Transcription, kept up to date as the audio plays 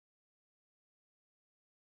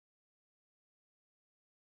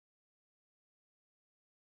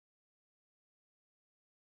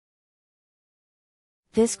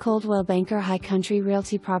This Coldwell Banker High Country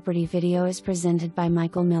Realty property video is presented by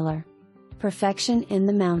Michael Miller. Perfection in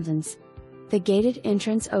the mountains. The gated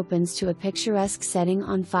entrance opens to a picturesque setting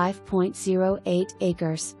on 5.08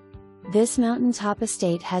 acres. This mountaintop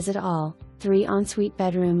estate has it all: 3 ensuite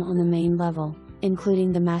bedroom on the main level,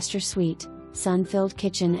 including the master suite, sun-filled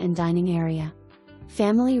kitchen and dining area.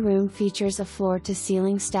 Family room features a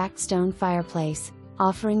floor-to-ceiling stacked stone fireplace,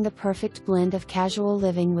 offering the perfect blend of casual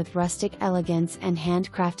living with rustic elegance and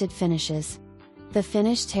handcrafted finishes. The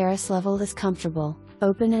finished terrace level is comfortable,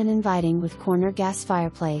 open and inviting with corner gas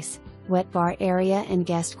fireplace, wet bar area and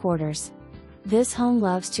guest quarters. This home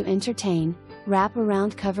loves to entertain,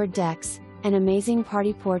 wrap-around covered decks, an amazing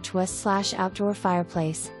party porch west/outdoor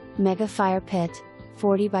fireplace, mega fire pit,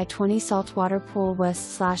 40 by 20 saltwater pool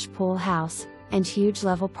west/pool house, and huge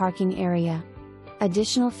level parking area.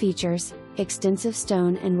 Additional features: extensive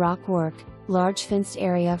stone and rock work, large fenced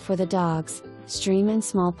area for the dogs, stream and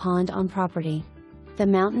small pond on property. The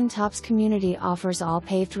Mountaintops community offers all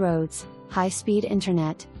paved roads, high-speed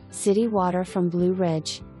internet, city water from Blue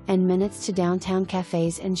Ridge, and minutes to downtown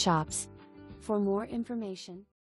cafes and shops. For more information,